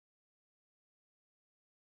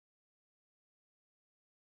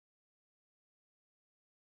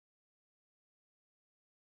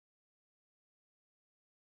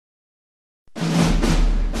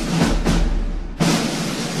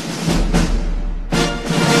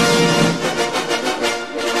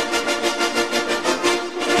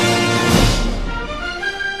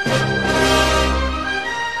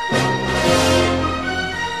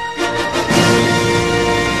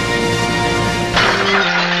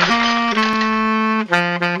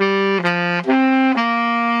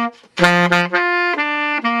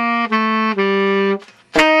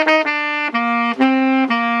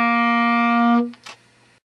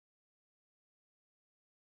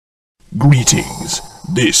Greetings.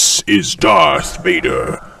 This is Darth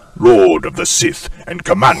Vader, Lord of the Sith and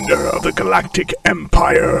Commander of the Galactic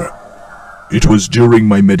Empire. It was during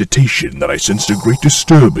my meditation that I sensed a great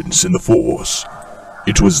disturbance in the Force.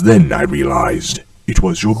 It was then I realized it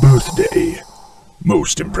was your birthday.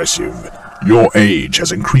 Most impressive. Your age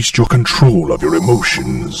has increased your control of your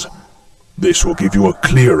emotions. This will give you a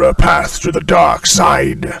clearer path to the dark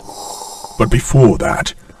side. But before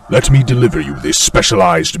that, let me deliver you this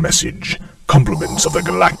specialized message. Compliments of the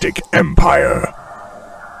Galactic Empire.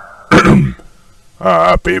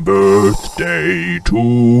 Happy birthday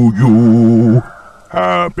to you.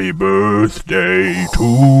 Happy birthday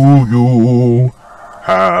to you.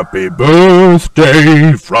 Happy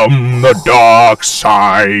birthday from the dark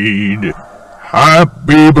side.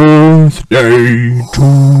 Happy birthday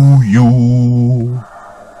to you.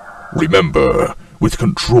 Remember, with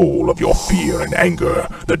control of your fear and anger,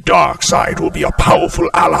 the dark side will be a powerful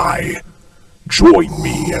ally. Join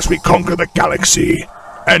me as we conquer the galaxy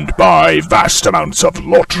and buy vast amounts of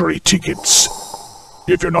lottery tickets.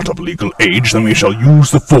 If you're not of legal age, then we shall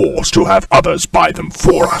use the Force to have others buy them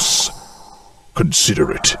for us.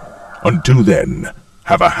 Consider it. Until then,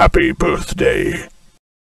 have a happy birthday.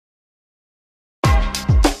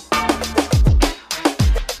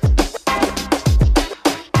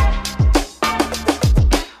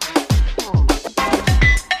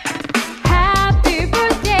 Happy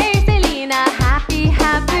birthday, Selina. Happy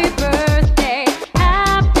birthday.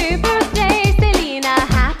 Happy birthday, Selina.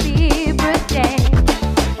 Happy birthday.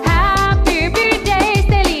 Happy birthday,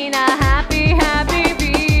 Selina. Happy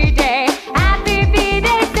birthday. Happy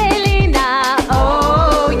birthday, Selina.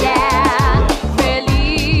 Oh yeah.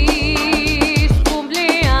 Feliz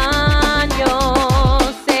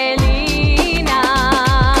cumpleaños, Selina.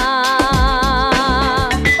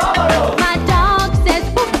 My dog says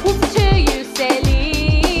woof woof to you,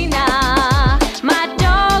 Selina. My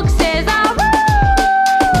dog says ah woo.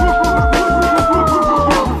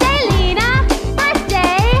 Selina,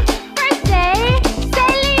 birthday,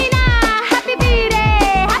 Selina. Happy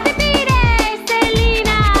birthday,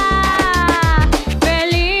 Selina.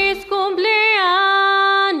 Feliz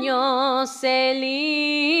cumpleaños,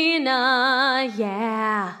 Selina.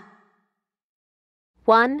 Yeah.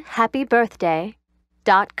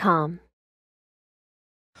 OneHappyBirthday.com.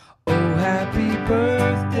 Oh, happy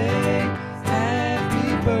birthday,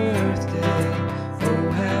 happy birthday.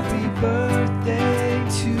 Oh, happy birthday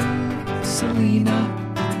to Selina.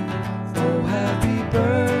 Oh, happy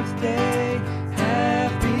birthday,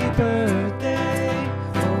 happy birthday.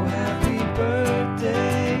 Oh, happy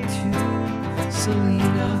birthday to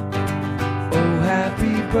Selina. Oh,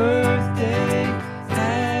 happy birthday,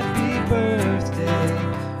 happy birthday.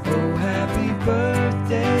 Oh, happy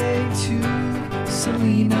birthday to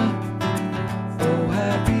Selina. Oh,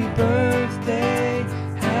 happy birthday,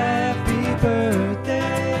 happy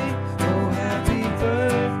birthday. Oh, happy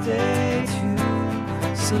birthday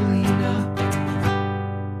to Selina.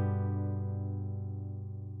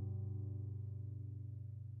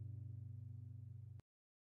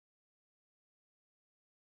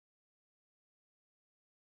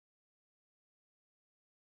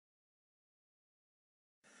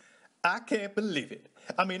 I can't believe it.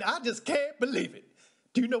 I just can't believe it.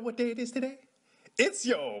 Do you know what day it is today? It's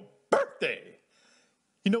your birthday.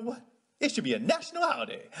 You know what? It should be a national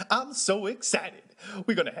holiday. I'm so excited.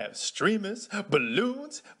 We're gonna have streamers,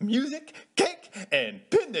 balloons, music, cake, and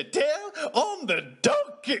pin the tail on the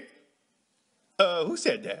donkey. Who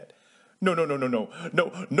said that? No,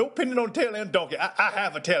 pinning on tail and donkey. I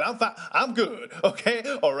have a tail. I'm fine. I'm good. Okay?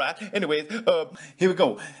 All right. Anyways, here we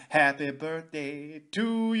go. Happy birthday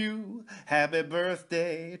to you. Happy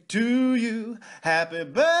birthday to you. Happy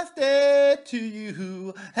birthday to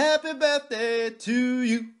you. Happy birthday to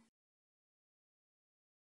you.